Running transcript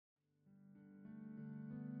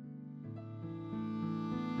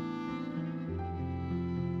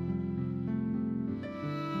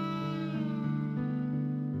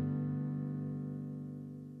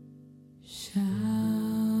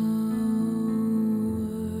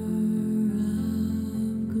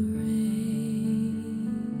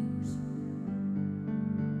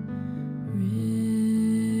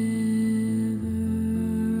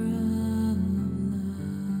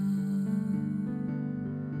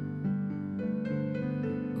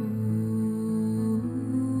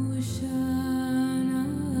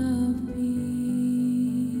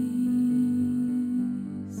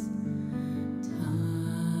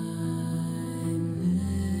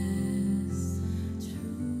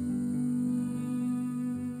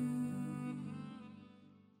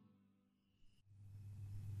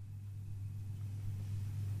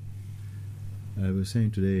I was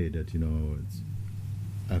saying today that,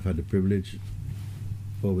 I've had the privilege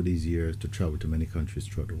over these years to travel to many countries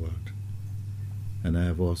throughout the world. And I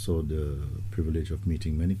have also the privilege of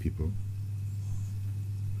meeting many people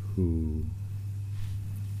who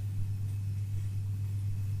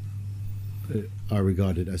are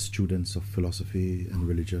regarded as students of philosophy and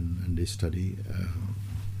religion, and they study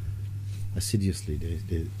assiduously.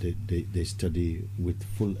 They study with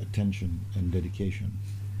full attention and dedication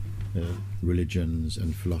religions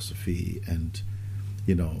and philosophy and,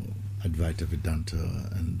 Advaita Vedanta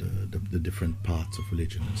and the different parts of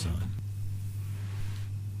religion and so on.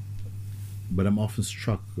 But I'm often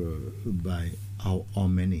struck by how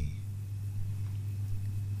many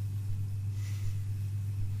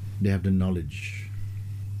they have the knowledge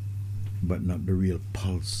but not the real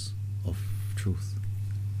pulse of truth,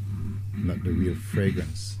 not the real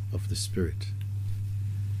fragrance of the Spirit.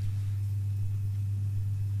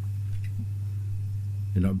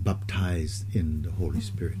 They're not baptized in the Holy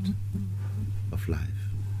Spirit of life,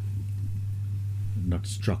 not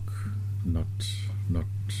struck, not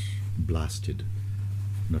blasted,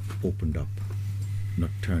 not opened up, not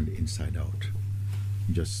turned inside out,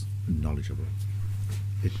 just knowledgeable.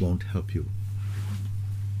 It won't help you.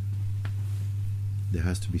 There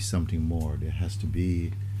has to be something more. There has to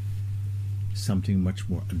be something much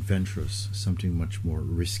more adventurous, something much more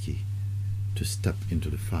risky, to step into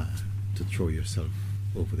the fire, to throw yourself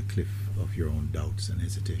over the cliff of your own doubts and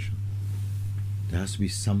hesitation. There has to be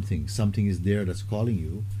something. Something is there that's calling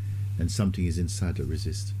you, and something is inside that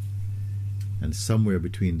resists. And somewhere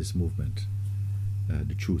between this movement,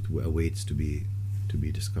 the truth awaits to be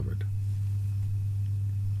discovered.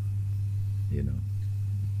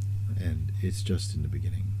 And it's just in the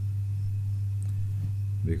beginning.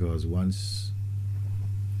 Because once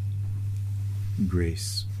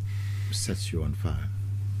grace sets you on fire,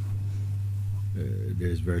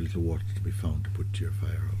 there's very little water to be found to put your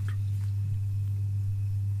fire out.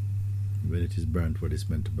 When it is burnt what it's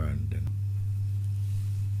meant to burn, then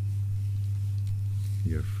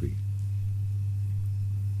you're free.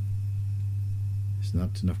 It's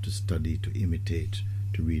not enough to study, to imitate,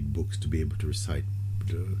 to read books, to be able to recite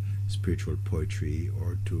the spiritual poetry,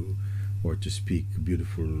 or to speak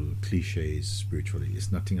beautiful cliches spiritually.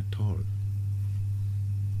 It's nothing at all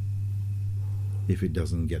if it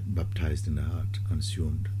doesn't get baptized in the heart,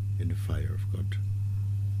 consumed in the fire of God.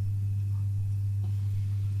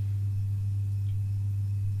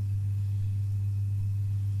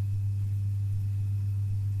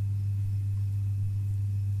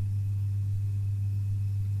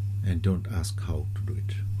 And don't ask how to do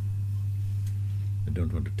it. I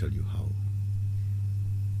don't want to tell you how.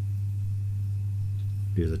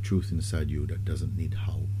 There's a truth inside you that doesn't need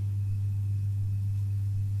how.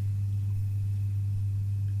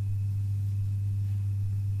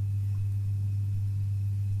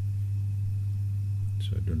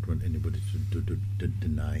 So I don't want anybody to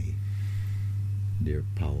deny their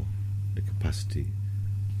power, the capacity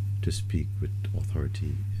to speak with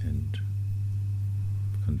authority and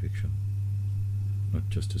conviction. Not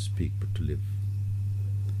just to speak, but to live.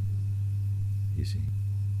 You see.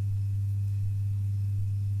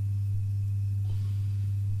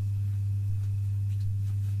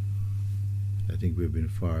 I think we've been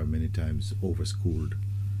far many times over-schooled.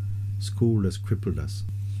 School has crippled us.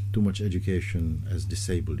 Too much education has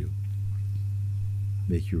disabled you.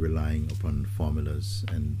 Make you relying upon formulas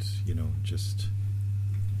and, just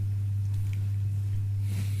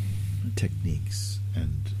techniques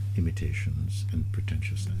and imitations and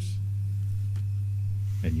pretentiousness.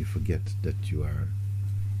 And you forget that you are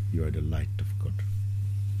the light of God,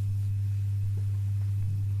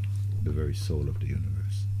 the very soul of the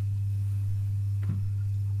universe.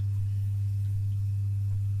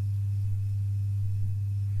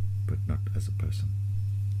 But not as a person.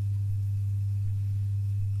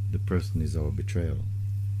 The person is our betrayal,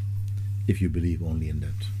 if you believe only in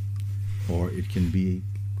that. Or it can be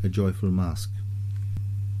a joyful mask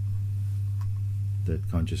that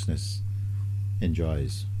consciousness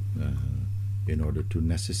enjoys in order to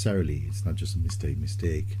necessarily, it's not just a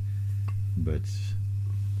mistake, but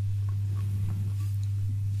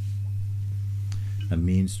a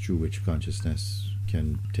means through which consciousness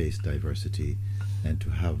can taste diversity and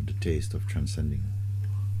to have the taste of transcending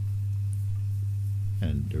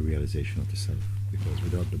and the realization of the self. Because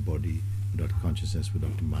without the body, without consciousness,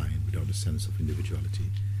 without the mind, without the sense of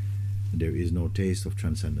individuality, there is no taste of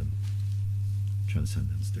transcendence.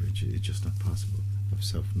 It's just not possible, of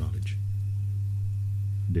self-knowledge.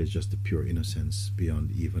 There's just the pure innocence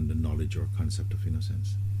beyond even the knowledge or concept of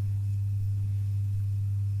innocence.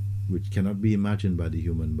 which cannot be imagined by the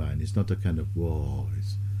human mind. It's not a kind of, whoa,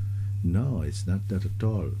 no, it's not that at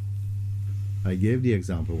all. I gave the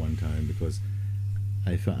example one time because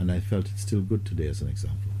I felt it's still good today as an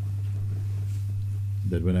example.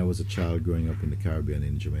 That when I was a child growing up in the Caribbean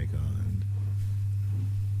in Jamaica, and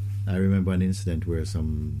I remember an incident where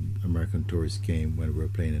some American tourists came when we were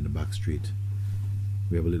playing in the back street.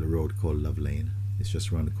 We have a little road called Love Lane. It's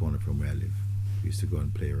just around the corner from where I live. We used to go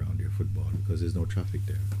and play around here football because there's no traffic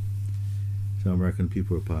there. So American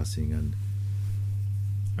people were passing, and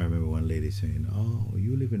I remember one lady saying, "Oh,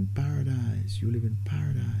 you live in paradise, you live in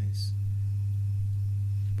paradise."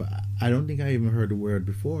 But I don't think I even heard the word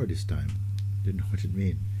before this time. Didn't know what it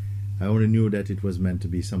meant. I only knew that it was meant to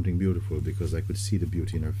be something beautiful because I could see the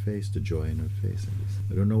beauty in her face, the joy in her face.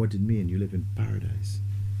 I don't know what it means. You live in paradise.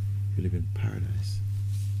 You live in paradise.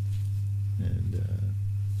 And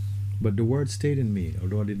but the word stayed in me,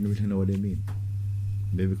 although I didn't really know what they mean.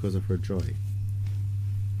 Maybe because of her joy.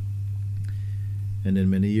 And then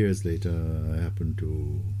many years later, I happened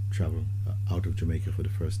to travel out of Jamaica for the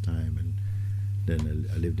first time, and then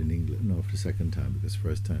I lived in England. No, for the second time, because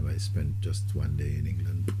first time I spent just one day in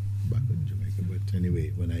England, back in Jamaica. But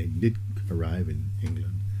anyway, when I did arrive in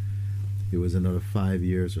England, it was another 5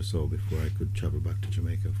 years or so before I could travel back to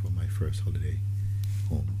Jamaica for my first holiday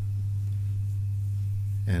home.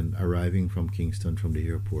 And arriving from Kingston, from the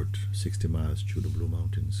airport, 60 miles through the Blue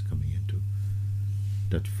Mountains, coming into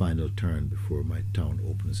that final turn before my town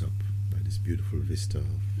opens up by this beautiful vista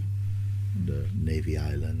of the Navy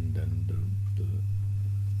Island and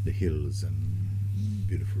the hills and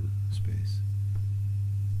beautiful space.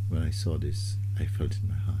 When I saw this, I felt in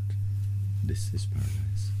my heart, this is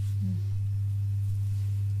paradise.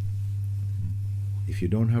 If you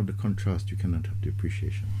don't have the contrast, you cannot have the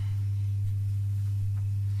appreciation.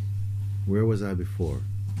 Where was I before?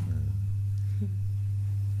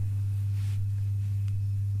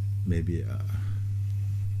 Maybe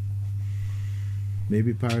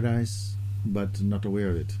paradise, but not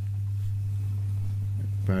aware of it.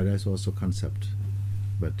 Paradise also concept,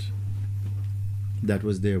 but that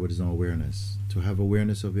was there, but there's no awareness. To have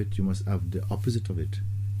awareness of it, you must have the opposite of it.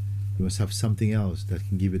 You must have something else that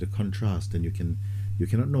can give it a contrast, and you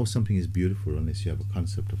cannot know something is beautiful unless you have a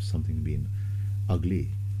concept of something being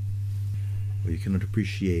ugly. Or you cannot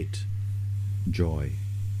appreciate joy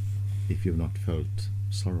if you've not felt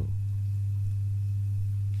sorrow.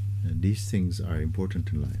 And these things are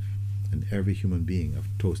important in life, and every human being have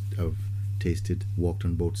tasted, walked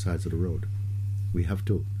on both sides of the road. We have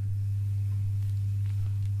to.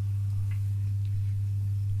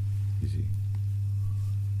 You see.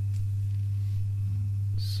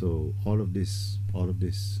 So all of this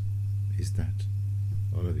is that,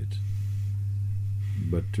 all of it.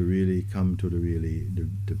 But to really come to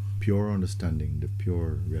the pure understanding, the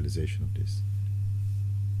pure realization of this,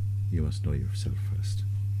 you must know yourself first.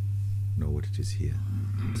 Know what it is here.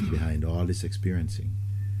 It's behind all this experiencing.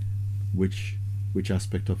 Which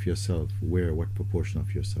aspect of yourself, what proportion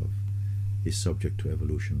of yourself is subject to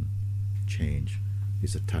evolution, change,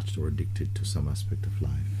 is attached or addicted to some aspect of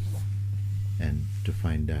life, and to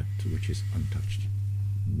find that which is untouched.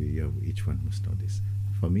 Each one must know this.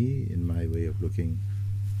 For me, in my way of looking,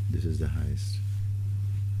 this is the highest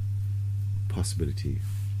possibility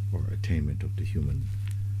or attainment of the human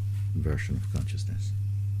version of consciousness,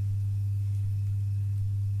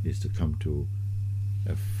 is to come to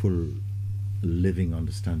a full living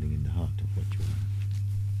understanding in the heart of what you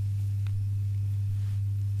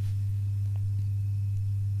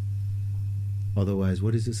are. Otherwise,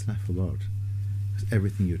 what is this life about? Because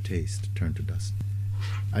everything you taste turn to dust.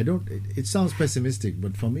 It sounds pessimistic,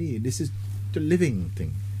 but for me, this is the living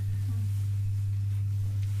thing.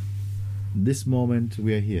 This moment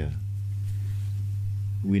we are here.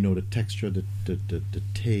 We know the texture, the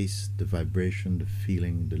taste, the vibration, the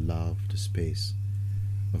feeling, the love, the space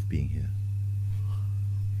of being here.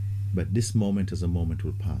 But this moment as a moment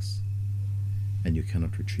will pass, and you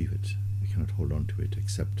cannot retrieve it. You cannot hold on to it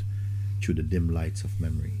except through the dim lights of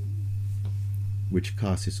memory, which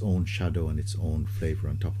casts its own shadow and its own flavor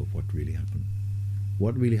on top of what really happened.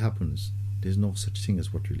 What really happens, there's no such thing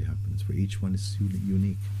as what really happens, for each one is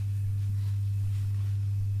unique.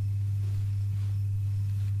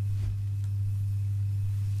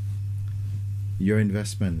 Your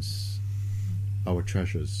investments, our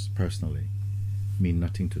treasures personally, mean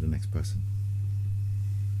nothing to the next person.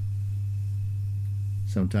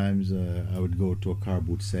 Sometimes I would go to a car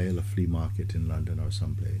boot sale, a flea market in London or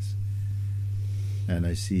someplace, and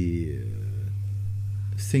I see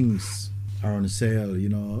things are on sale.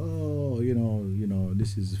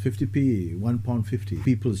 This is 50p, £1.50.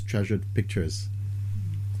 People's treasured pictures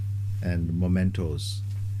and mementos,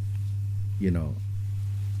 you know,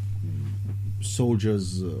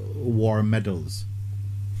 soldiers' war medals,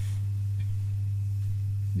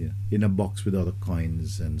 yeah, in a box with other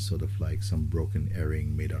coins and sort of like some broken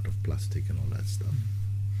earring made out of plastic and all that stuff.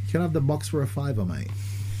 You can have the box for a $5, mate.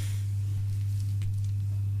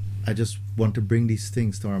 I just want to bring these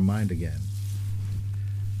things to our mind again.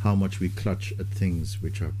 How much we clutch at things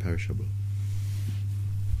which are perishable.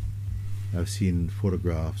 I've seen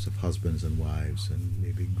photographs of husbands and wives and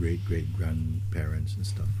maybe great-great-grandparents and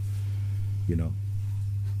stuff, you know,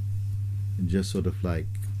 just sort of like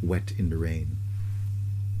wet in the rain,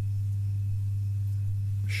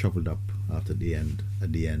 shoveled up after at the end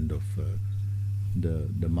of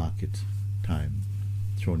the market time,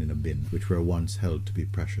 thrown in a bin, which were once held to be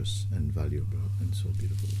precious and valuable and so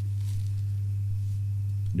beautiful.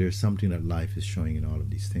 There's something that life is showing in all of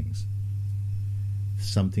these things.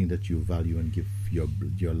 Something that you value and give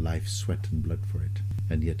your life, sweat and blood for it,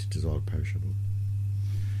 and yet it is all perishable.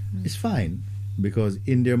 It's fine, because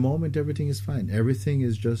in their moment everything is fine. Everything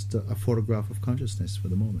is just a photograph of consciousness for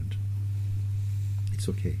the moment. It's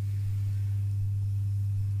okay.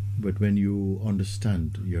 But when you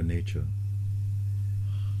understand your nature,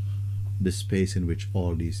 the space in which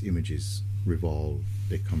all these images revolve,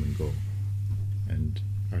 they come and go, and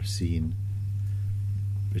are seen,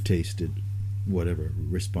 tasted, whatever,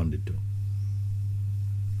 responded to,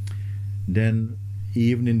 then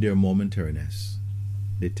even in their momentariness,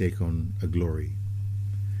 they take on a glory,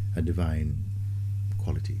 a divine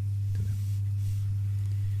quality to them.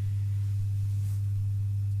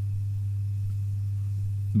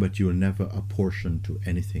 But you'll never apportion to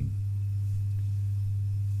anything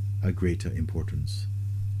a greater importance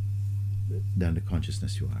than the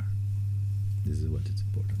consciousness you are. This is what is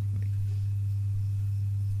important for me.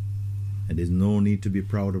 And there's no need to be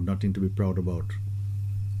proud of, nothing to be proud about.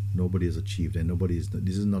 Nobody has achieved, and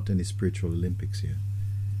this is not any spiritual Olympics here.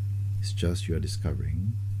 It's just you are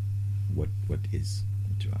discovering what is,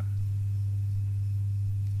 what you are.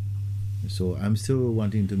 So I'm still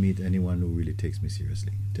wanting to meet anyone who really takes me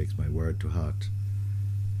seriously, takes my word to heart.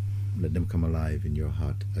 Let them come alive in your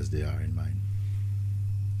heart as they are in mine.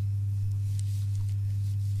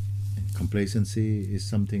 And complacency is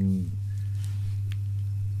something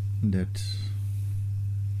that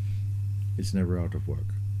it's never out of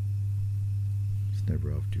work. It's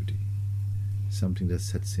never off duty. Something that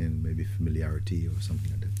sets in, maybe familiarity or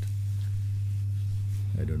something like that.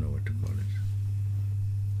 I don't know what to call it.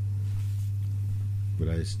 But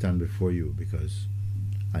I stand before you because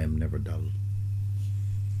I am never dull.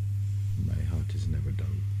 My heart is never dull.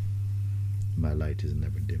 My light is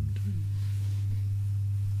never dimmed.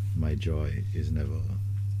 My joy is never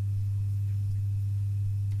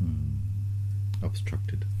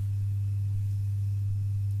obstructed.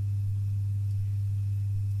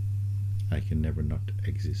 I can never not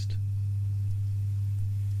exist.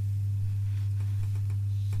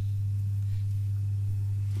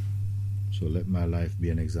 So let my life be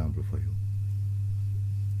an example for you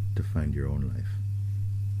to find your own life.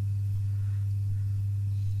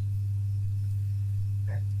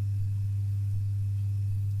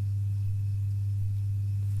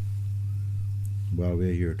 While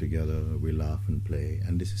we're here together, we laugh and play,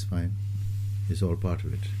 and this is fine. It's all part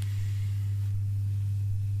of it.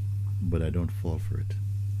 But I don't fall for it.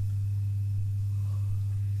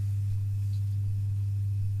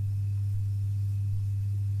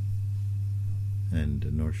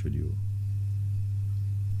 And nor should you.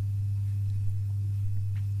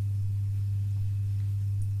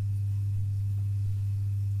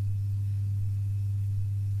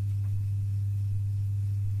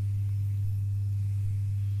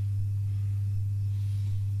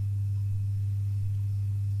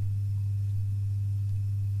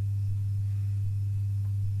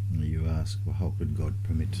 You ask, well, how could God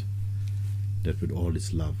permit that with all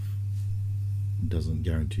this love doesn't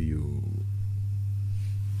guarantee you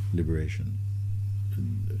liberation?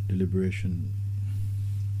 The liberation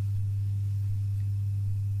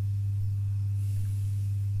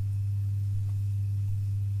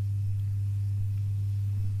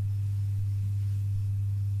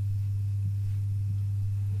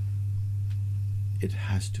it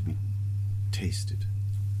has to be tasted.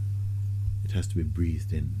 It has to be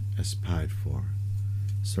breathed in, aspired for,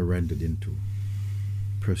 surrendered into,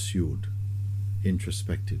 pursued,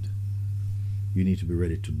 introspected. You need to be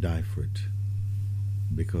ready to die for it,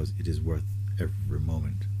 because it is worth every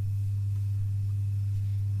moment.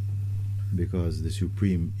 Because the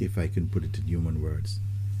Supreme, if I can put it in human words,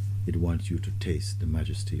 it wants you to taste the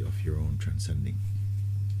majesty of your own transcending,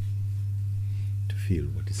 to feel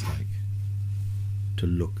what it's like to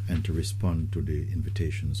look and to respond to the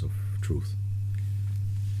invitations of truth,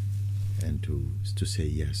 and to say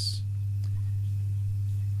yes.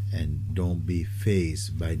 And don't be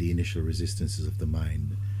fazed by the initial resistances of the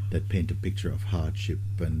mind that paint a picture of hardship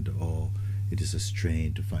and it is a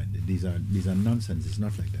strain to find it. These are nonsense. It's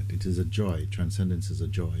not like that. It is a joy. Transcendence is a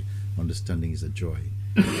joy. Understanding is a joy.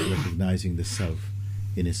 Recognizing the self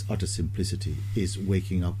in its utter simplicity is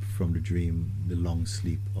waking up from the dream, the long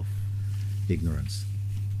sleep of ignorance.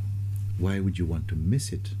 Why would you want to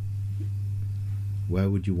miss it? Why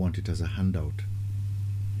would you want it as a handout?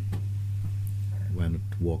 Why not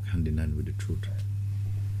walk hand in hand with the truth?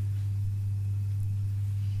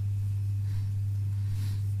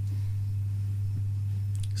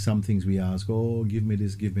 Some things we ask, oh, give me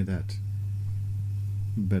this, give me that.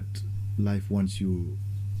 But life wants you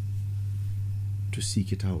to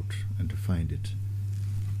seek it out and to find it,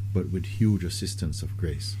 but with huge assistance of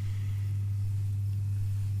grace.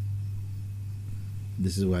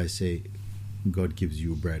 This is why I say, God gives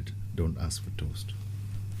you bread, don't ask for toast.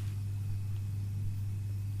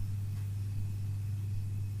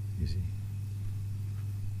 You see?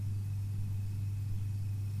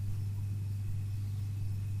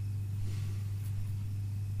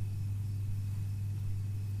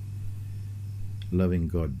 Loving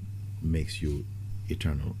God makes you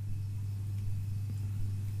eternal.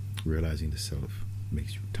 Realizing the self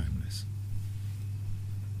makes you timeless.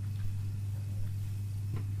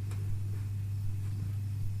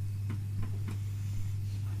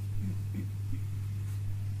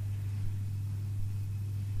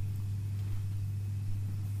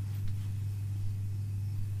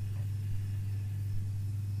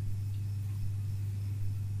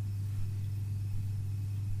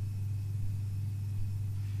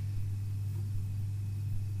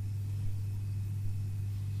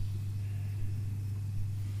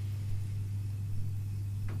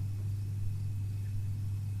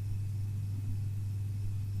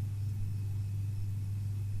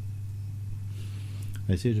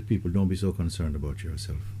 I say to people, don't be so concerned about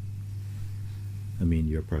yourself. I mean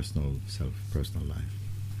your personal self, personal life.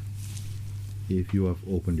 If you have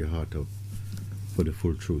opened your heart up for the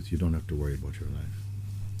full truth, you don't have to worry about your life.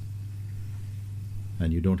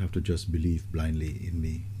 And you don't have to just believe blindly in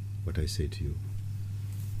me, what I say to you.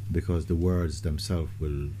 Because the words themselves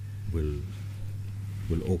will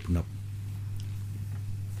open up.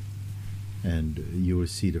 And you will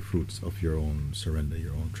see the fruits of your own surrender,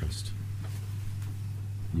 your own trust.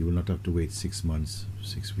 You will not have to wait 6 months,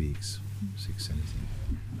 6 weeks, 6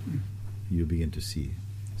 anything. You begin to see.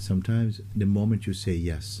 Sometimes the moment you say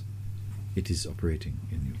yes, it is operating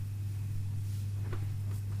in you.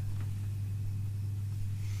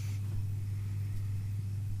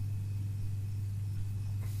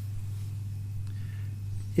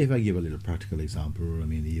 If I give a little practical example, I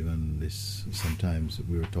mean, even this, sometimes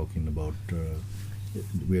we were talking about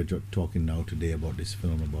we are talking now today about this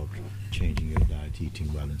film about changing your diet,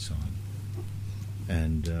 eating well, and so on.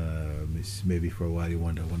 And maybe for a while you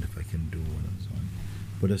wonder, I wonder if I can do one and so on.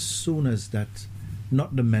 But as soon as that,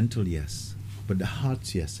 not the mental yes, but the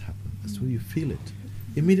heart's yes happen, that's when you feel it.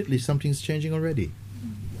 Immediately something's changing already.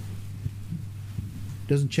 It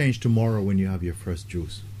doesn't change tomorrow when you have your first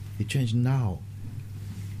juice. It changes now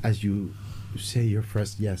as you say your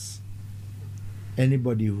first yes.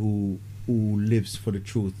 Anybody who lives for the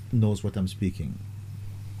truth knows what I'm speaking.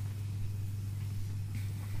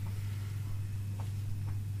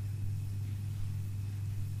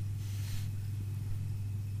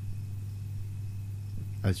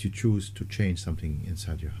 As you choose to change something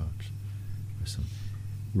inside your heart, or something,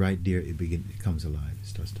 right there it comes alive, it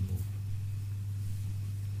starts to move.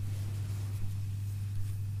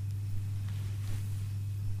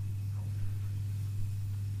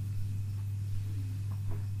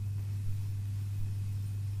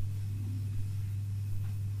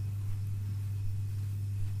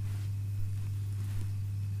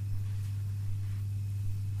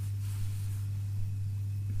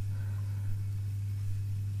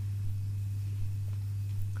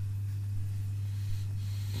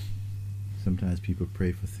 Sometimes people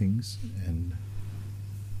pray for things and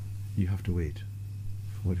you have to wait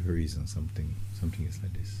for whatever reason. Something is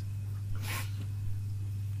like this.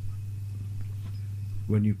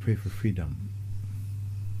 When you pray for freedom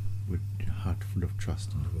with a heart full of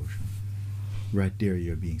trust and devotion, right there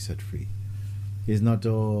you're being set free. It's not,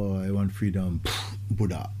 oh, I want freedom,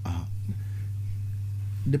 Buddha.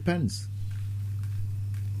 Depends.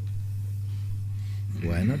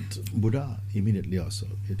 Why not Buddha immediately also?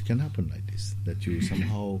 It can happen like this, that you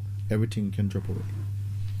somehow, everything can drop away.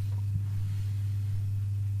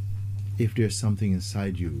 If there's something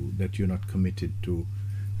inside you that you're not committed to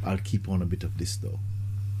I'll keep on a bit of this though.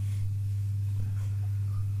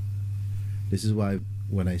 This is why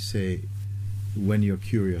when I say, when you're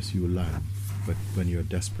curious, you learn, but when you're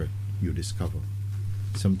desperate, you discover.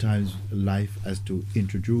 Sometimes life has to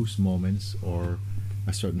introduce moments or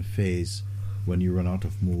a certain phase when you run out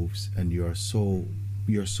of moves and you're so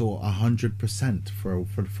 100% for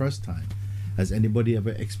the first time. Has anybody ever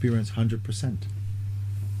experienced 100%?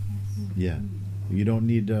 Yeah. You don't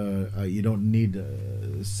need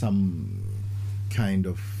some kind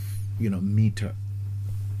of meter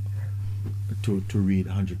to read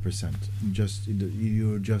 100%.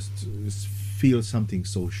 You just feel something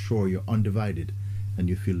so sure, you're undivided, and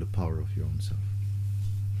you feel the power of your own self.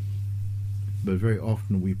 But very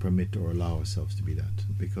often we permit or allow ourselves to be that,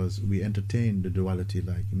 because we entertain the duality,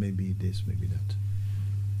 like maybe this, maybe that.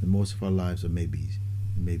 And most of our lives are maybe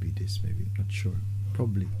this, maybe not sure,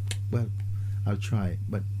 probably. Well, I'll try,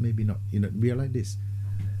 but maybe not. We are like this.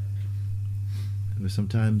 But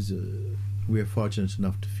sometimes we are fortunate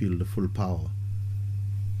enough to feel the full power,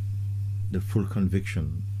 the full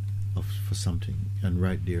conviction for something, and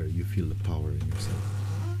right there you feel the power in yourself.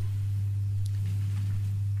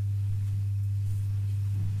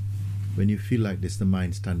 When you feel like this, the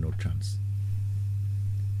mind stands no chance,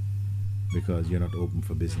 because you're not open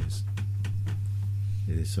for business.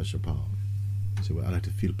 It is such a power. So I like to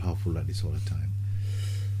feel powerful like this all the time.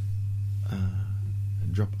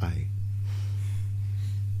 Drop I,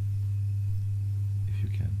 if you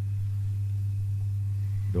can.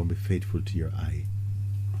 Don't be faithful to your I,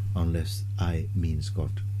 unless I means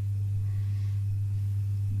God.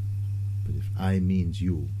 But if I means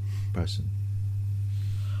you, person,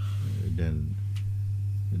 then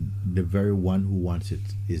the very one who wants it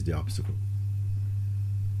is the obstacle.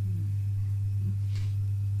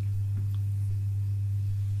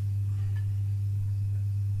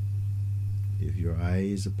 If your I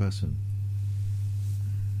is a person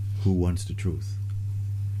who wants the truth,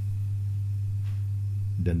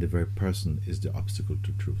 then the very person is the obstacle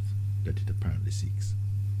to truth that it apparently seeks.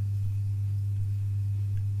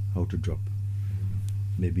 How to drop?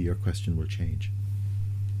 Maybe your question will change.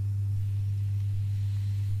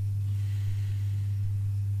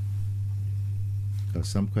 Because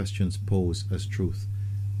some questions pose as truth,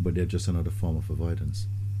 but they're just another form of avoidance.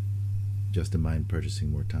 Just the mind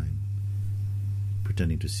purchasing more time,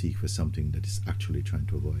 pretending to seek for something that is actually trying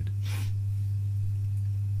to avoid.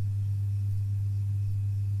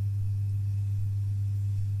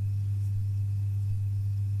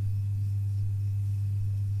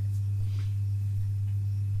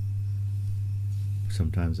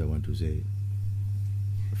 Sometimes I want to say,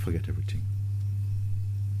 forget everything.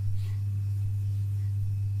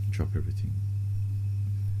 Drop everything.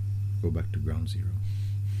 Go back to ground zero.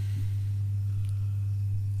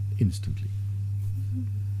 Instantly.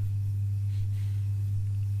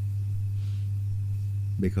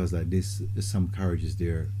 Because like this, some courage is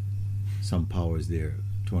there, some power is there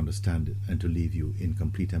to understand it and to leave you in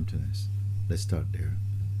complete emptiness. Let's start there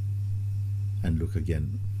and look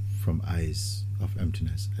again from eyes of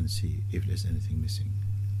emptiness and see if there's anything missing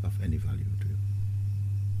of any value to you.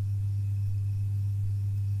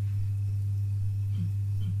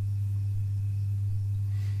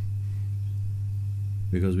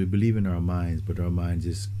 Because we believe in our minds, but our minds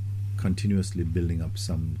is continuously building up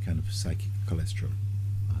some kind of psychic cholesterol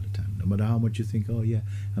all the time. No matter how much you think, oh yeah,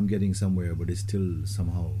 I'm getting somewhere, but it's still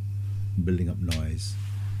somehow building up noise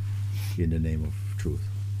in the name of truth.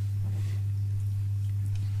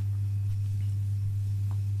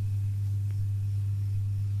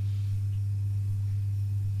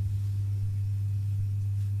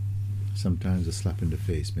 Sometimes a slap in the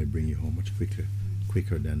face may bring you home much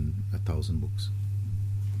quicker than 1,000 books.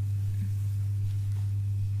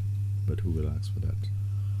 But who will ask for that?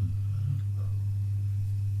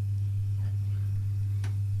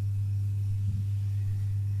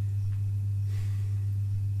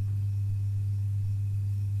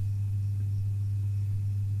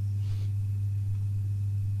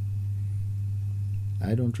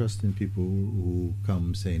 I don't trust in people who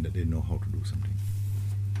come saying that they know how to do something.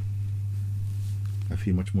 I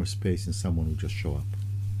feel much more space in someone who just show up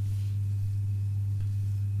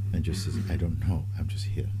and just says, I don't know, I'm just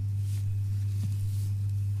here.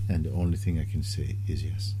 And the only thing I can say is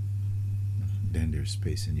yes. Then there's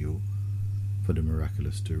space in you for the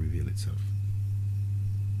miraculous to reveal itself.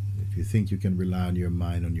 If you think you can rely on your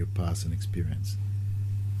mind, on your past and experience,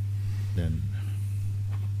 then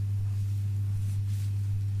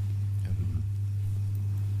I don't know.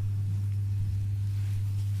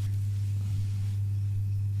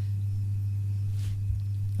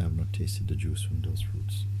 I have not tasted the juice from those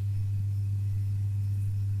fruits.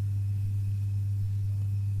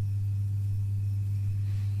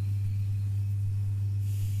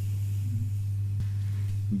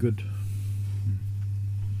 Good.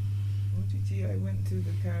 OGG, I went to the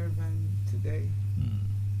caravan today, and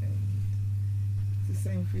it's the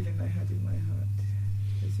same feeling I had in my heart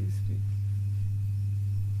as you speak.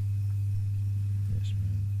 Yes,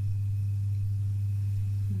 ma'am.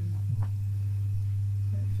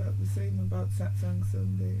 I felt the same about Satsang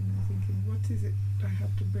Sunday, and I'm thinking, what is it I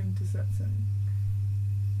have to bring to Satsang?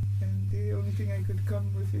 And the only thing I could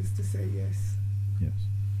come with is to say yes. Yes.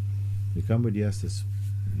 You come with yes,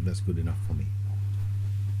 that's good enough for me.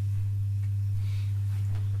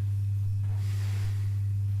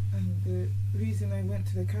 And the reason I went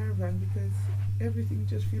to the caravan, because everything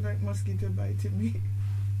just feel like mosquito biting me.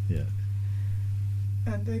 Yeah.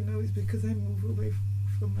 And I know it's because I move away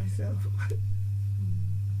from myself. Yes.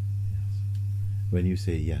 When you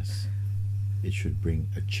say yes, it should bring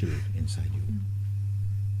a chill inside you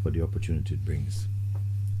for the opportunity it brings.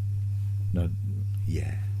 Not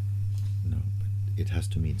yeah. No, but it has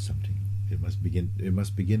to mean something. It must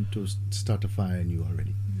begin to start a fire in you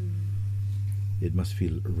already. It must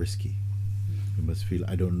feel risky. You must feel,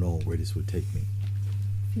 I don't know where this will take me.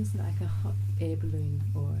 Feels like a hot air balloon,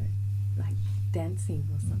 or like dancing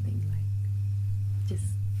or something, like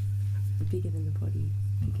just bigger than the body,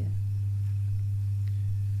 bigger.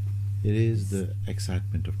 It is the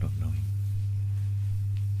excitement of not knowing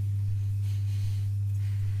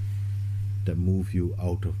that move you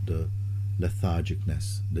out of the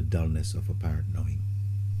lethargicness, the dullness of apparent knowing.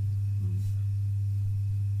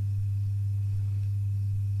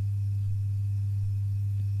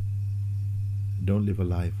 Don't live a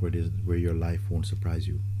life where your life won't surprise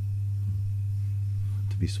you.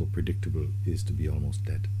 To be so predictable is to be almost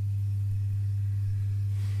dead.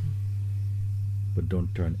 But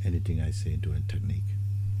don't turn anything I say into a technique.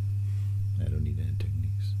 I don't need any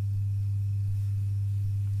techniques.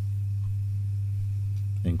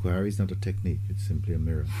 Inquiry is not a technique, it's simply a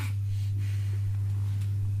mirror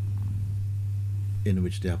in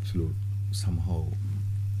which the Absolute somehow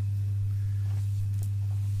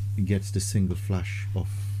gets the single flash of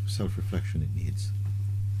self-reflection it needs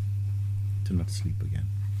to not sleep again.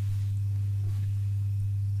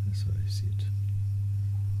 That's how I see it.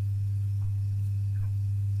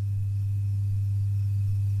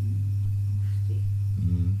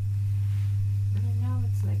 Right now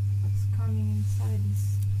it's like what's coming inside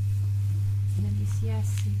is, and this yes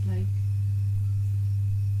is like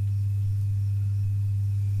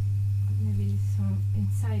maybe some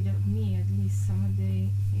inside of me, at least some of the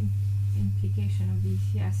implication of this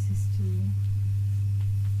yes is to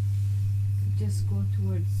just go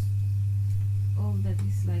towards all that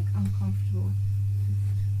is like uncomfortable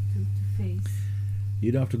to face.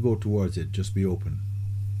 You don't have to go towards it, just be open.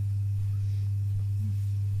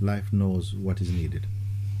 Life knows what is needed.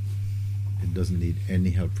 It doesn't need any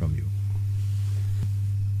help from you.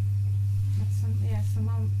 But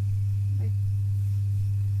somehow, like,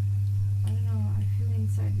 I don't know, I feel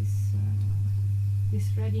inside this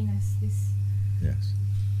readiness, this. Yes.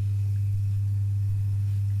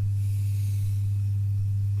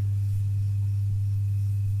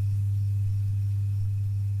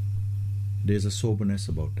 There's a soberness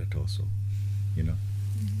about that also, you know.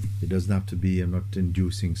 It doesn't have to be, I'm not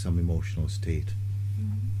inducing some emotional state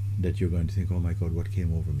that you're going to think, oh my God, what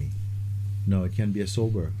came over me? No, it can be a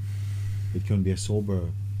sober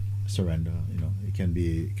surrender, you know. It can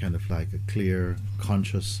be kind of like a clear,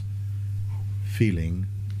 conscious feeling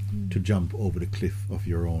to jump over the cliff of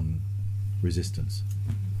your own resistance.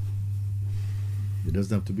 It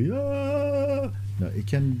doesn't have to be, ah! No, it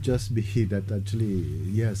can just be that actually,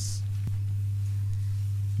 yes.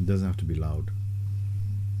 It doesn't have to be loud.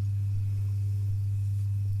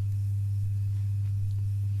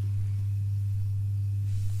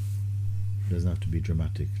 It doesn't have to be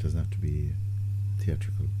dramatic. It doesn't have to be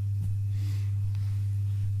theatrical.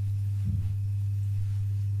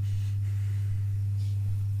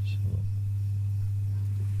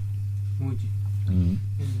 Moody.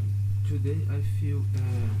 Today I feel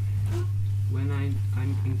when I'm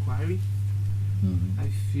inquiring, I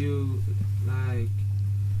feel like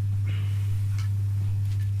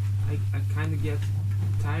I kind of get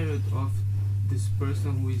tired of this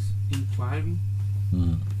person who is inquiring.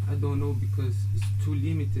 I don't know, because it's too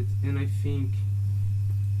limited, and I think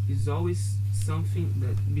it's always something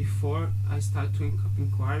that before I start to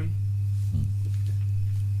inquire,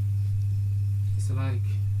 it's like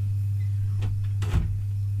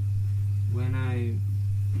when I.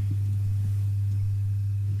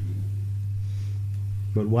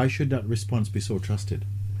 But why should that response be so trusted?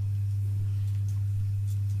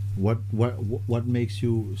 What makes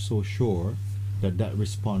you so sure that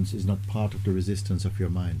response is not part of the resistance of your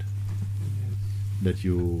mind? Yes. that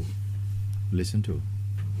you listen to.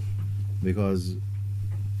 Because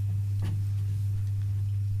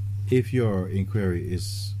if your inquiry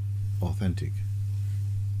is authentic,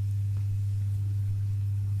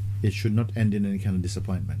 it should not end in any kind of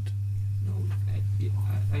disappointment. No,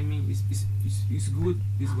 I mean, it's good,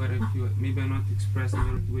 is what I feel. Maybe I'm not expressing it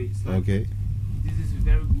the right way. It's like, Okay. this is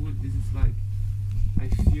very good. This is like, I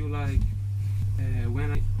feel like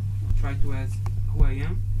when I try to ask who I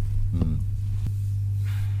am, Mm.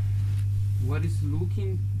 what is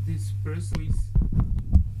looking this person who is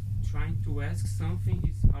trying to ask something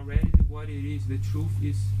is already what it is. The truth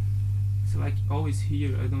is, it's like always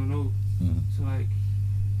here. I don't know. Mm. So like,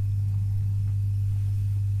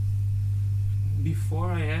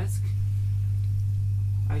 before I ask,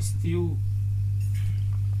 I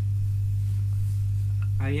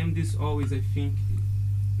am this always. I think,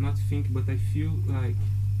 not think, but I feel like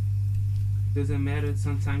doesn't matter.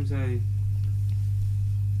 Sometimes I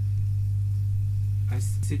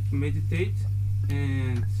sit to meditate,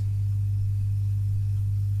 and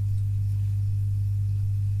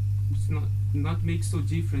it's not make so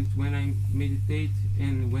different when I meditate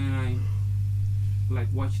and when I like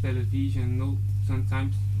watch television. No,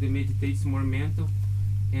 sometimes the meditate's more mental,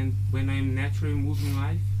 and when I'm naturally moving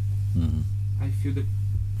life, Mm. I feel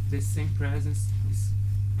the same presence.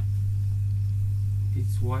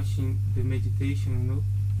 It's watching the meditation, you know.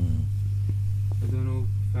 Mm. I don't know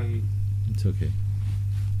if I. It's okay.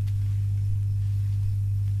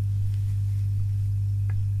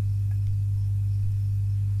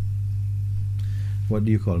 What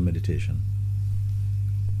do you call meditation?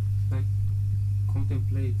 Like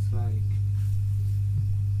contemplate, like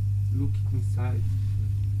look inside,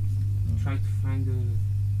 try to find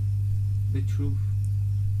the truth,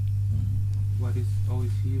 what is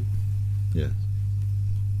always here. Yes.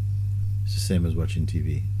 It's the same as watching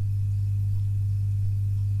TV.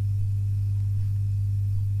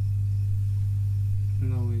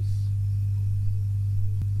 No, it's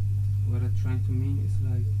what I'm trying to mean is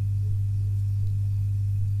like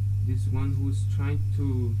this one who's trying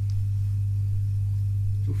to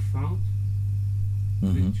found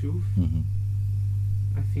the truth. Mhm.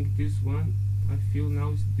 I think this one, I feel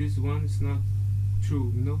now this one is not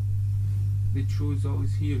true, you know. The truth is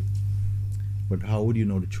always here. But how would you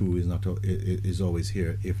know the truth is always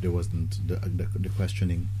here if there wasn't the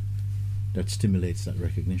questioning that stimulates that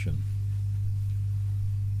recognition?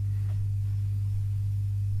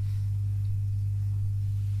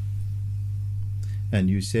 And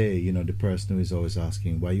you say, you know, the person who is always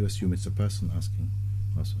asking, why you assume it's a person asking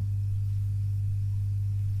also?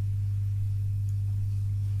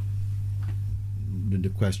 Did the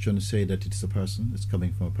question say that it's a person, it's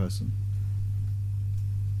coming from a person?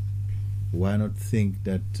 Why not think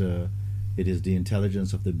that it is the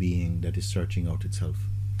intelligence of the being that is searching out itself?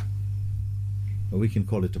 Well, we can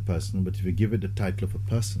call it a person, but if you give it the title of a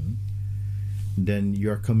person, then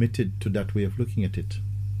you're committed to that way of looking at it,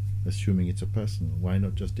 assuming it's a person. Why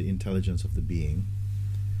not just the intelligence of the being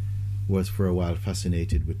who was for a while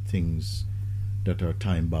fascinated with things that are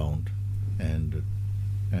time-bound and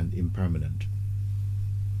impermanent,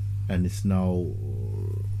 and it's now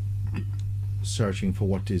searching for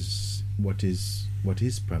what is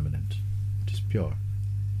permanent, what is pure,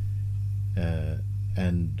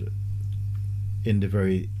 and in the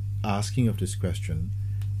very asking of this question,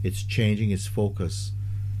 it's changing its focus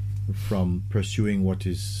from pursuing what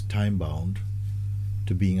is time-bound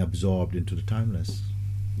to being absorbed into the timeless.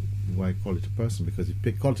 Why call it a person? Because if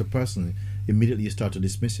you call it a person, immediately you start to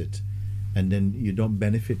dismiss it, and then you don't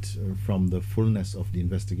benefit from the fullness of the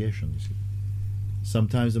investigation. You see?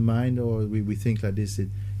 Sometimes the mind, or we think like this,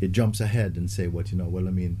 it jumps ahead and say, what, well,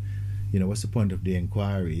 I mean, what's the point of the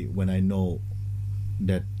inquiry when I know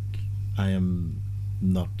that I am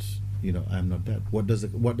not, I'm not that. What does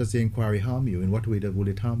the inquiry harm you? In what way will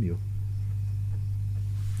it harm you?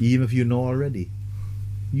 Even if you know already.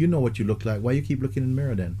 You know what you look like. Why you keep looking in the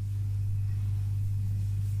mirror then?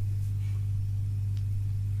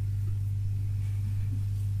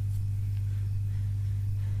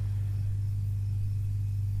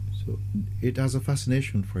 So it has a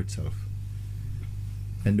fascination for itself.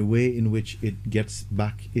 And the way in which it gets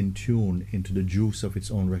back in tune into the juice of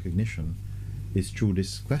its own recognition is through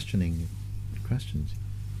this questioning. It questions,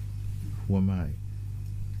 who am I?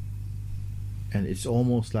 And it's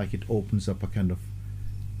almost like it opens up a kind of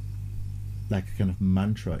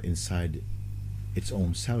mantra inside its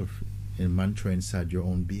own self, a mantra inside your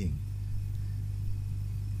own being.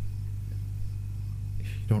 You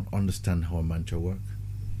don't understand how a mantra works,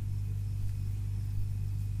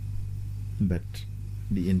 but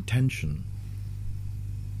the intention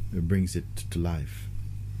brings it to life.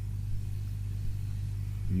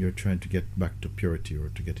 You're trying to get back to purity, or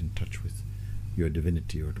to get in touch with your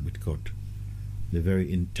divinity, or with God. The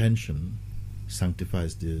very intention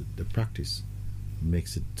sanctifies the practice,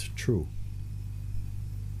 makes it true.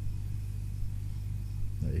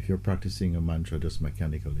 Now, if you're practicing a mantra just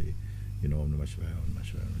mechanically, Om Namah Shivaya, Om Namah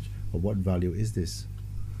Shivaya, of what value is this?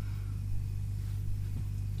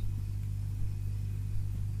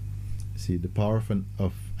 See, the power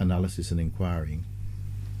of analysis and inquiring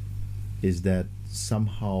is that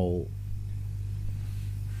somehow,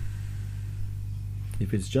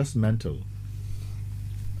 if it's just mental,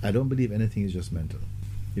 I don't believe anything is just mental.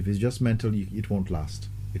 If it's just mental, it won't last.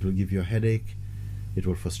 It will give you a headache, it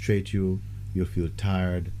will frustrate you, you'll feel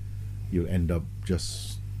tired, you'll end up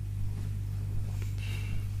just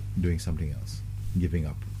doing something else, giving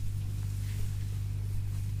up.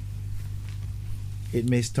 It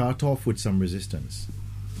may start off with some resistance,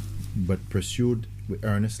 but pursued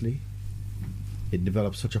earnestly, it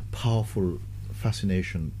develops such a powerful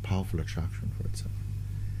fascination, powerful attraction for itself,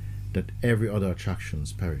 that every other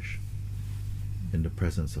attractions perish in the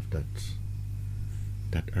presence of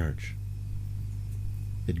that urge.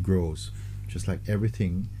 It grows, just like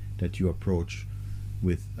everything that you approach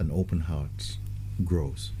with an open heart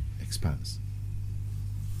grows, expands.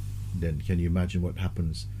 Then can you imagine what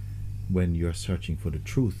happens when you're searching for the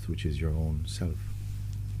truth, which is your own self?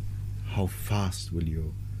 How fast will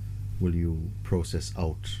you process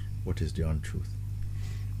out what is the untruth?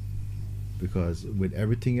 Because with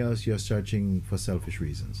everything else you're searching for selfish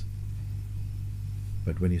reasons.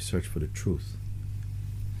 But when you search for the truth,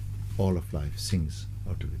 all of life sings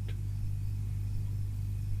out of it.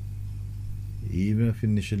 Even if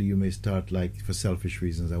initially you may start like for selfish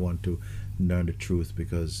reasons, I want to learn the truth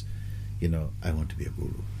because, I want to be a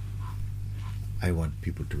guru. I want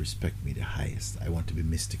people to respect me the highest. I want to be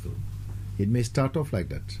mystical. It may start off like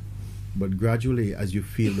that. But gradually, as you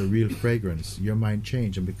feel the real fragrance, your mind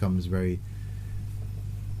changes and becomes very,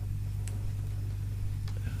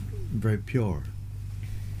 very pure.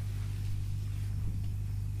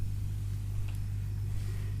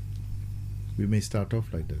 We may start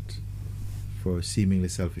off like that for a seemingly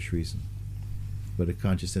selfish reason, but the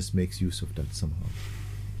consciousness makes use of that somehow.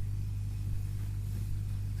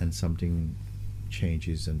 And something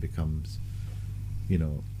changes and becomes,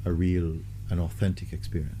 a real, an authentic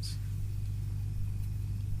experience.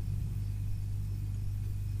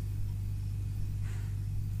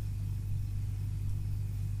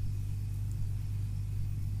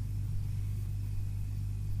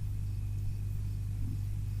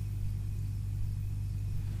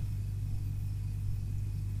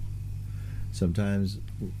 Sometimes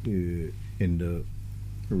in the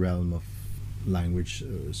realm of language,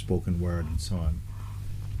 spoken word and so on,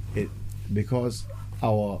 because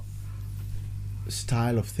our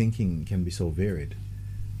style of thinking can be so varied,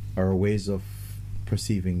 our ways of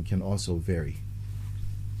perceiving can also vary.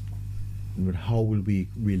 But how will we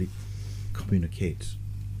really communicate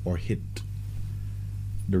or hit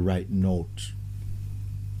the right note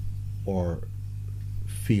or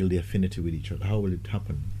feel the affinity with each other? How will it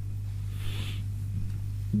happen?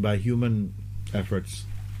 By human efforts,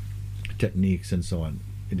 techniques and so on,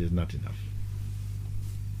 it is not enough.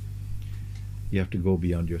 You have to go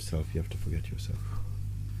beyond yourself, you have to forget yourself.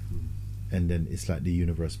 And then it's like the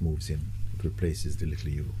universe moves in, it replaces the little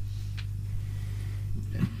you.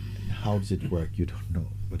 And how does it work? You don't know,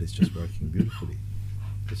 but it's just working beautifully.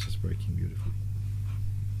 It's just working beautifully.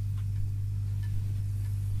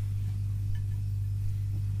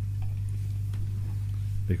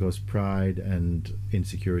 Because pride and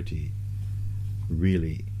insecurity,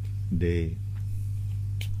 really, they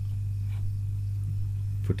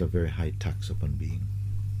put a very high tax upon being.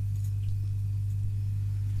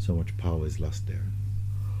 So much power is lost there.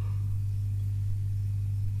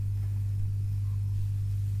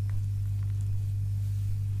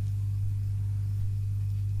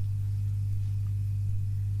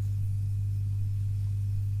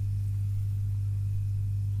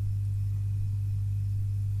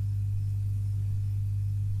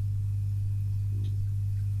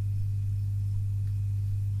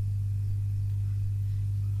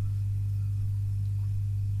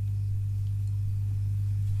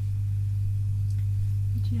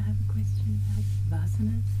 Do you have a question about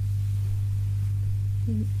vasanas?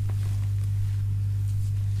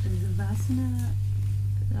 There's a vasana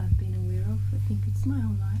that I've been aware of. I think it's my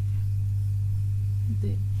whole life,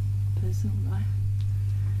 the personal life,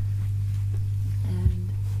 and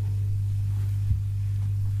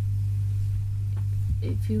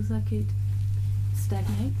it feels like it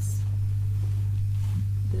stagnates.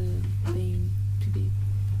 The being to be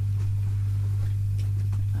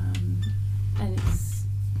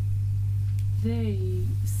very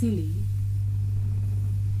silly,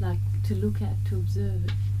 like to look at, to observe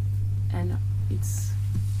it, and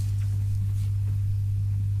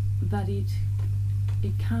but it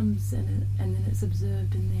comes and then it's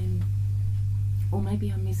observed, and then, or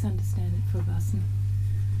maybe I misunderstand it for Vasana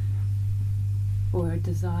or a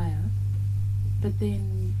desire, but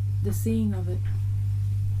then the seeing of it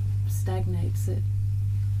stagnates it,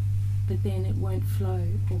 but then it won't flow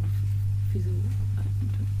or fizzle.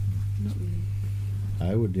 Not really.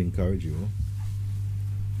 I would encourage you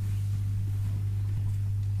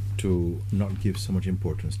to not give so much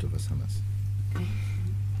importance to vasanas. Okay.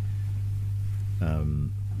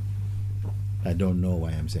 I don't know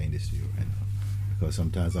why I'm saying this to you right now, because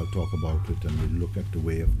sometimes I'll talk about it and we look at the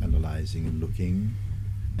way of analyzing and looking,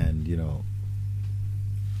 and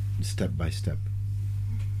step by step.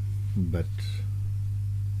 But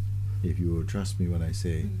if you will trust me when I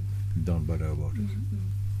say, don't bother about it.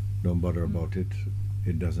 Don't bother about it.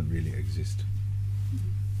 It doesn't really exist.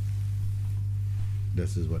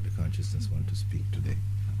 This is what the consciousness wants to speak today.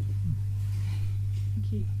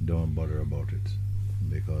 Thank you. Don't bother about it,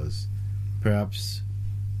 because perhaps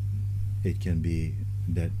it can be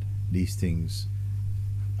that these things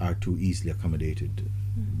are too easily accommodated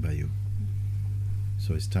by you.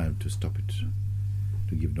 So it's time to stop it,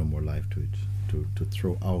 to give no more life to it, to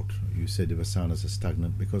throw out. You said the vasanas are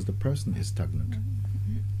stagnant because the person is stagnant.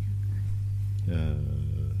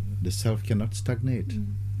 The self cannot stagnate.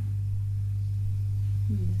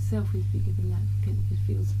 The self is bigger than that, because it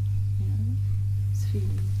feels, it's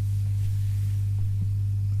feeling.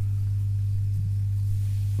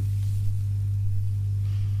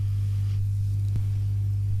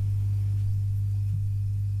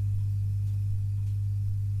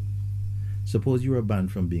 Suppose you are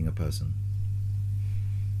banned from being a person.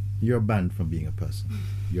 You're banned from being a person.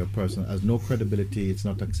 Your person has no credibility. It's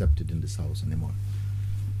not accepted in this house anymore.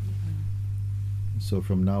 So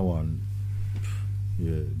from now on,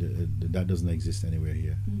 that doesn't exist anywhere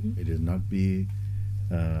here. It will not be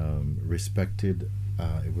respected.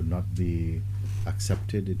 It would not be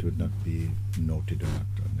accepted. It would not be noted or not.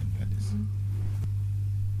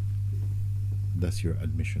 That's your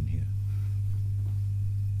admission here.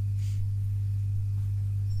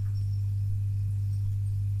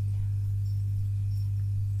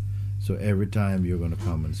 So every time you're going to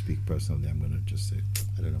come and speak personally, I'm going to just say,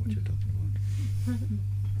 I don't know what you're talking about.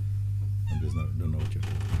 I just don't know what you're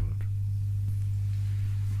talking about.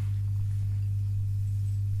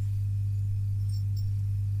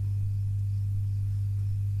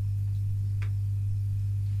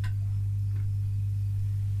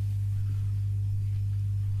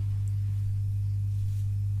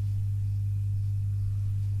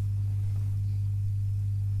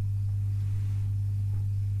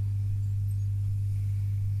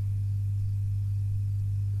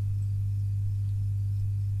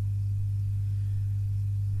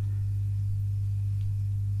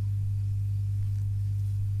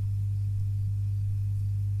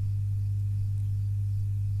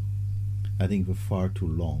 I think for far too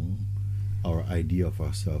long, our idea of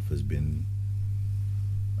ourselves has been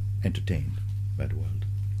entertained by the world.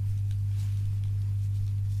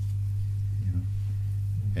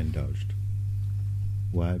 Indulged.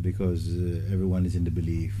 Why? Because everyone is in the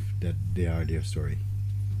belief that they are their story.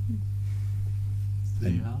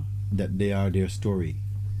 That they are their story.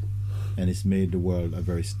 And it's made the world a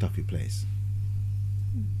very stuffy place.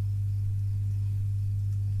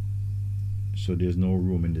 So there's no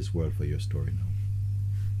room in this world for your story now.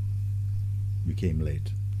 You came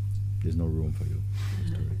late. There's no room for you. Your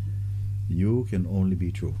story. You can only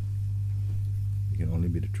be true. You can only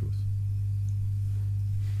be the truth.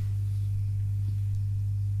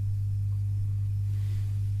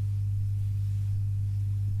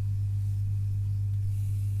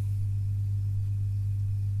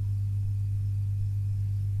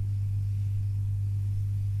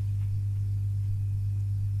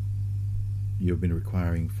 You've been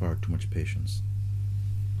requiring far too much patience.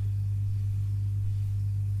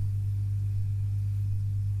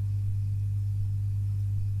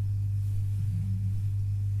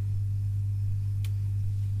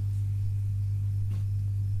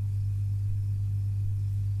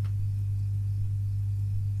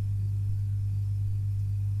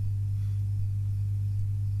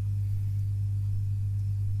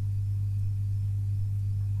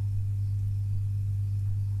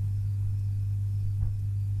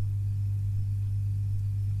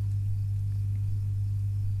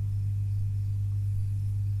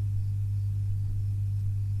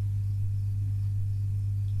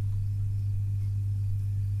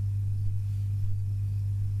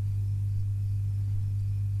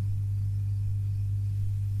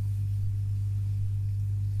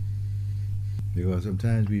 Because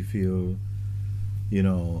sometimes we feel, you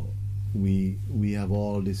know, we have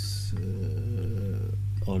all this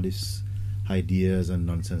ideas and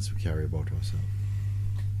nonsense we carry about ourselves,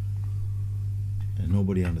 and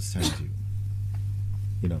nobody understands you.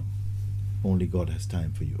 You know, only God has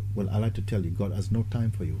time for you. Well, I like to tell you, God has no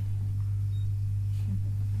time for you.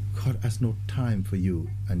 God has no time for you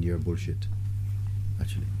and your bullshit.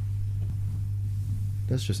 Actually,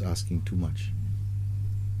 that's just asking too much.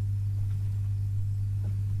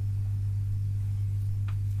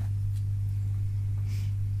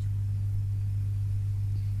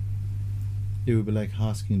 It would be like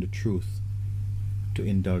asking the truth to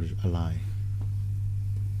indulge a lie.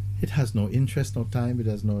 It has no interest, no time. It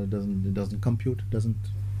doesn't compute. Doesn't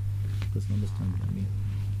understand what I mean.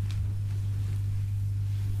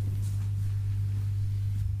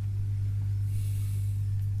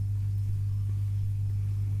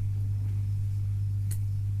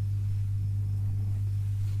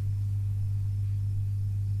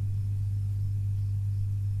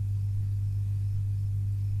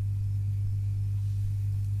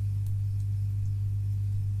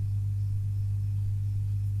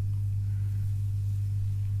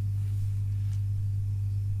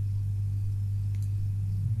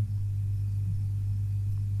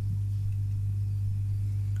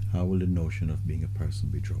 How will the notion of being a person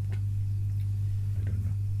be dropped? I don't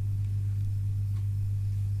know.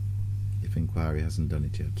 If inquiry hasn't done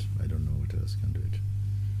it yet, I don't know what else can do it.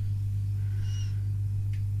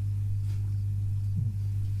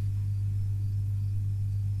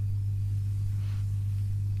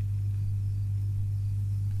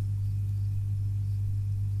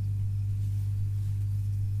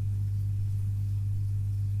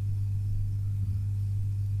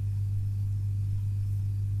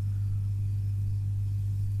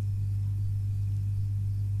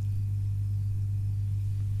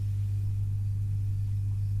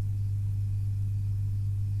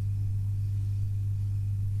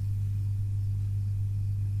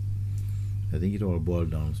 I think it all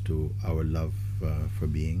boils down to our love for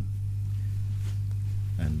being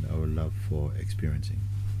and our love for experiencing.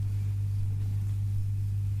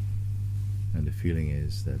 And the feeling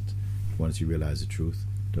is that once you realize the truth,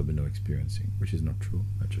 there'll be no experiencing, which is not true,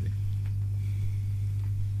 actually.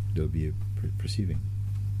 There'll be a perceiving,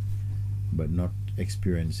 but not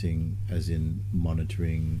experiencing as in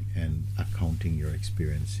monitoring and accounting your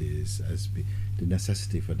experiences. The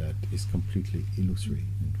necessity for that is completely illusory,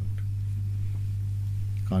 in fact.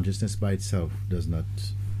 Consciousness by itself does not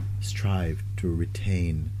strive to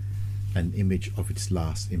retain an image of its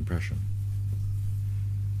last impression.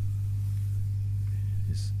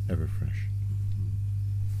 It's ever fresh.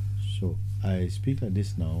 So I speak like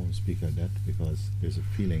this now, speak like that, because there's a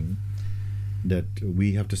feeling that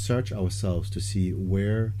we have to search ourselves to see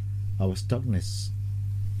where our stuckness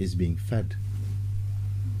is being fed.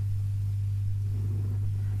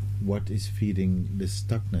 What is feeding this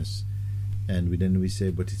stuckness? And then we say,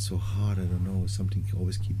 but it's so hard, I don't know, something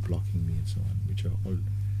always keep blocking me and so on, which are all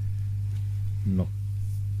not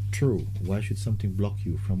true. Why should something block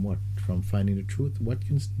you from what? From finding the truth? What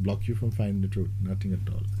can block you from finding the truth? Nothing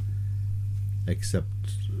at all. Except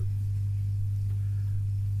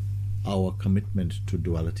our commitment to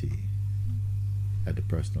duality at the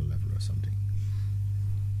personal level or something.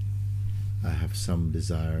 I have some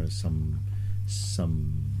desire, some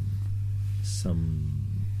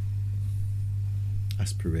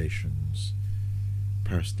aspirations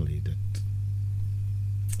personally that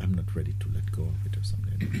I'm not ready to let go of it or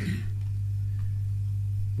something like that.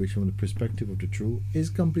 Which from the perspective of the true is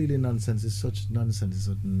completely nonsense. It's such nonsense, it's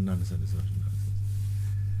such nonsense, it's such nonsense.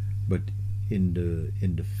 But in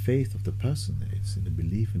the faith of the person, it's in the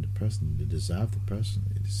belief in the person, the desire of the person,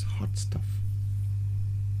 it is hot stuff.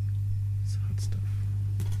 It's hot stuff.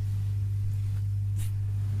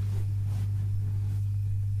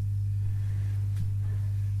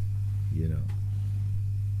 You know,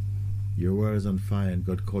 your world is on fire and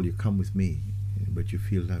God called you, come with me, but you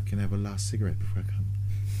feel like, can I have a last cigarette before I come?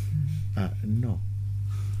 No.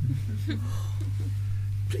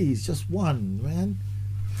 Please, just one, man.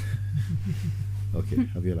 Okay,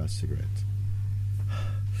 have your last cigarette.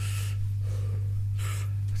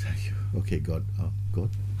 Thank you. Okay, God. Oh, God.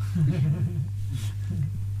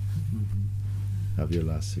 Have your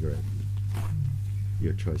last cigarette.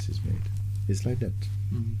 Your choice is made. It's like that.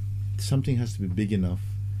 Something has to be big enough.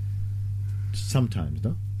 Sometimes,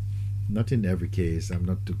 no? Not in every case. I'm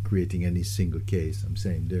not creating any single case. I'm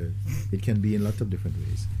saying it can be in lots of different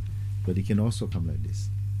ways. But it can also come like this.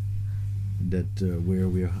 That where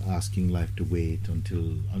we're asking life to wait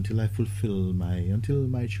until I fulfill until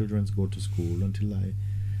my children go to school, until I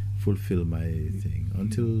fulfill my thing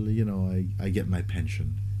until, you know, I get my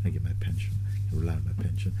pension. I rely on my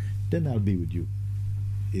pension. Then I'll be with you.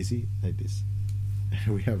 Easy, like this.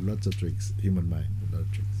 We have lots of tricks. Human mind, a lot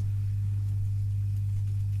of tricks.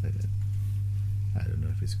 Like that. I don't know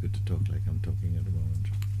if it's good to talk like I'm talking at the moment,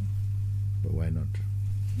 but why not?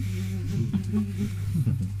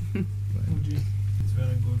 Why not? It's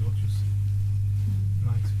very good what you say.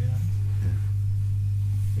 My experience. Yeah.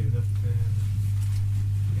 Feel that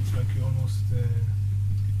it's like you almost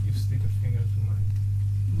you stick a finger to my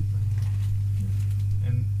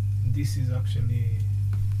and this is actually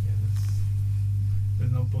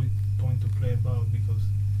there's no point to play about, because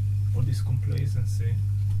all this complacency,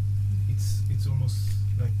 it's almost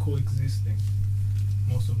like coexisting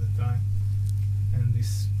most of the time, and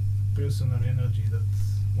this personal energy that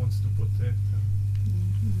wants to protect and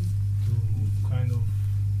to kind of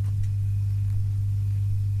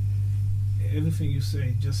everything you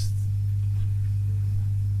say, just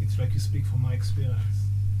it's like you speak from my experience,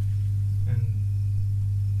 and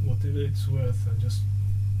whatever it's worth, I just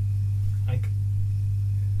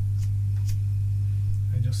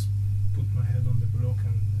put my head on the block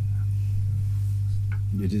and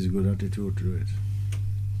It is a good attitude to it.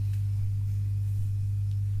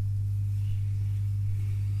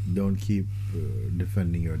 Don't keep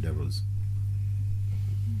defending your devils.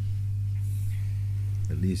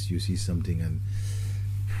 At least you see something and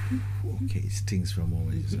okay, it stings for a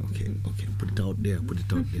moment. You say, okay, put it out there, put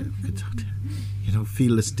it out there, put it out there. You know,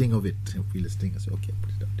 feel the sting of it. Feel the sting. I say, okay, put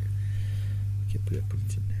it out there. Okay, put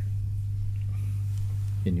it in there.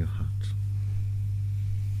 In your heart.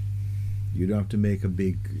 You don't have to make a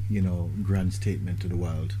big, grand statement to the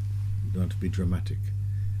world. You don't have to be dramatic.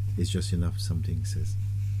 It's just enough something says,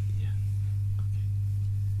 yeah,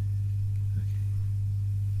 okay.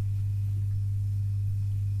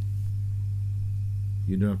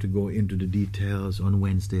 You don't have to go into the details. On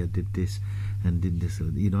Wednesday I did this and did this.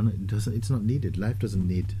 It's not needed. Life doesn't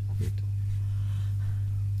need it.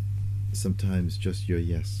 Sometimes just your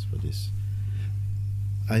yes for this.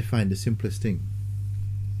 I find the simplest thing.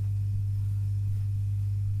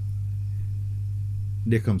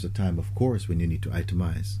 There comes a time, of course, when you need to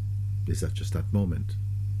itemize. Is that just that moment?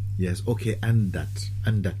 Yes, okay, and that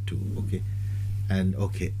too, okay,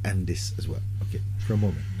 and this as well, okay, for a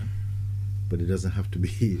moment. No? But it doesn't have to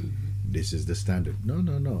be, this is the standard.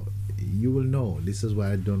 No. You will know. This is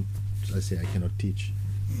why I say I cannot teach.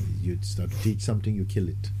 You start to teach something, you kill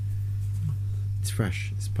it. It's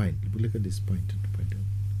fresh, it's pint. Look at this point.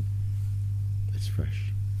 It's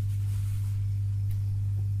fresh.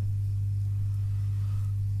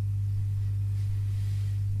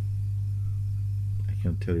 I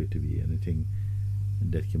can't tell you to be anything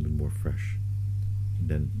that can be more fresh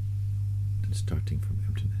than starting from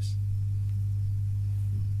emptiness.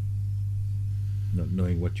 Not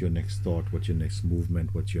knowing what your next thought, what your next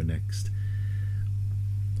movement, what your next...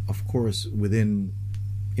 Of course, in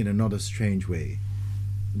another strange way,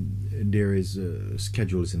 there is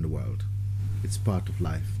schedules in the world. It's part of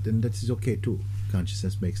life. Then that is okay too.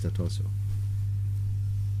 Consciousness makes that also.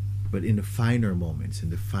 But in the finer moments,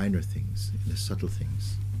 in the finer things, in the subtle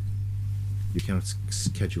things, you cannot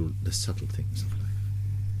schedule the subtle things of life.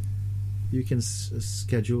 You can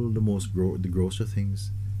schedule the grosser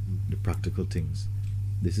things, the practical things.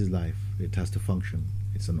 This is life. It has to function.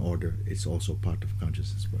 It's an order. It's also part of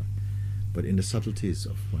consciousness work. But in the subtleties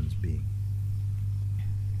of one's being,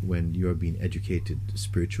 when you are being educated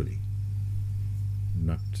spiritually,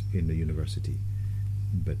 not in the university,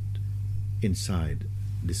 but inside,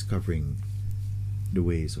 discovering the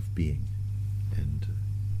ways of being. And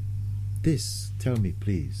this, tell me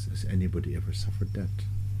please, has anybody ever suffered that?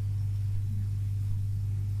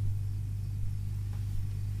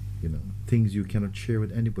 Things you cannot share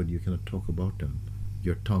with anybody, you cannot talk about them.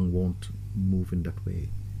 Your tongue won't move in that way.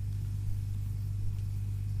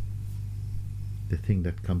 The thing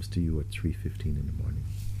that comes to you at 3:15 in the morning.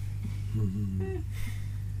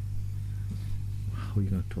 How are you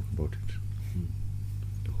going to talk about it?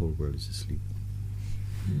 The whole world is asleep.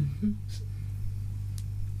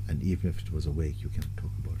 And even if it was awake, you cannot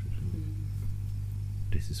talk about it.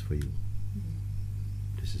 This is for you.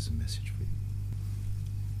 This is a message for you.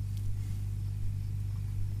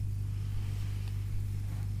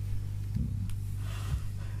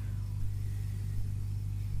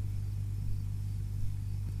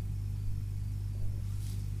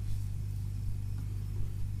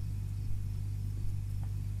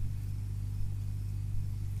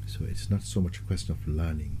 So it's not so much a question of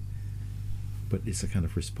learning, but it's a kind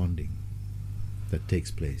of responding that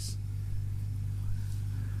takes place.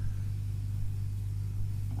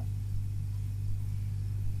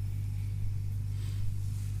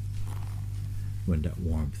 when that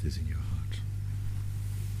warmth is in your heart.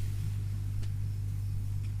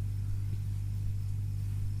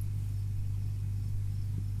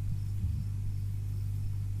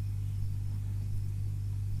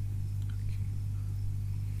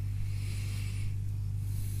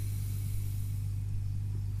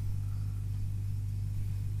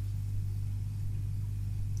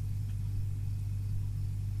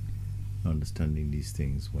 Understanding these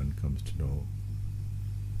things, one comes to know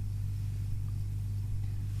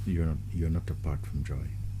you're not apart from joy.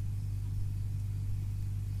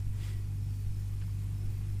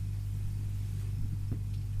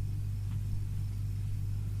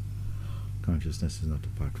 Consciousness is not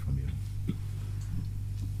apart from you.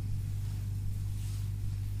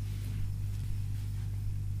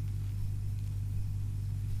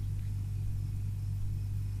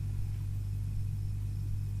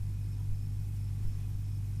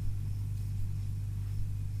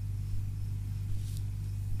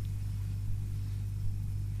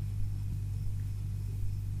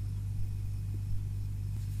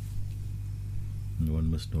 And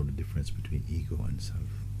one must know the difference between ego and self.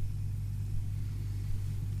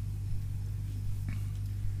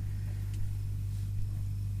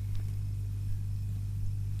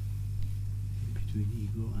 Between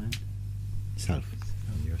ego and Self,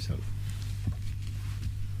 and yourself.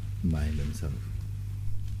 Mind and self.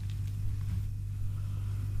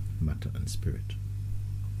 Matter and spirit.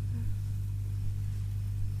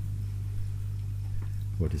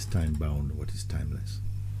 What is time bound, what is timeless.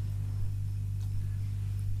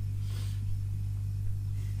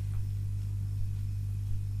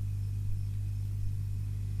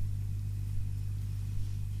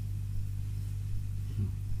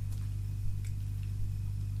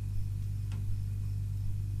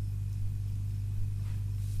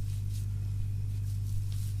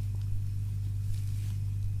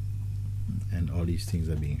 And all these things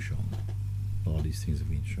are being shown. All these things are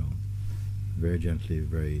being shown. Very gently,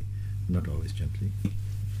 very, not always gently.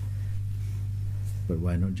 But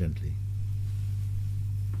why not gently?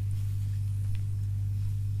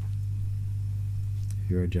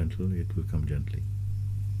 If you are gentle, it will come gently.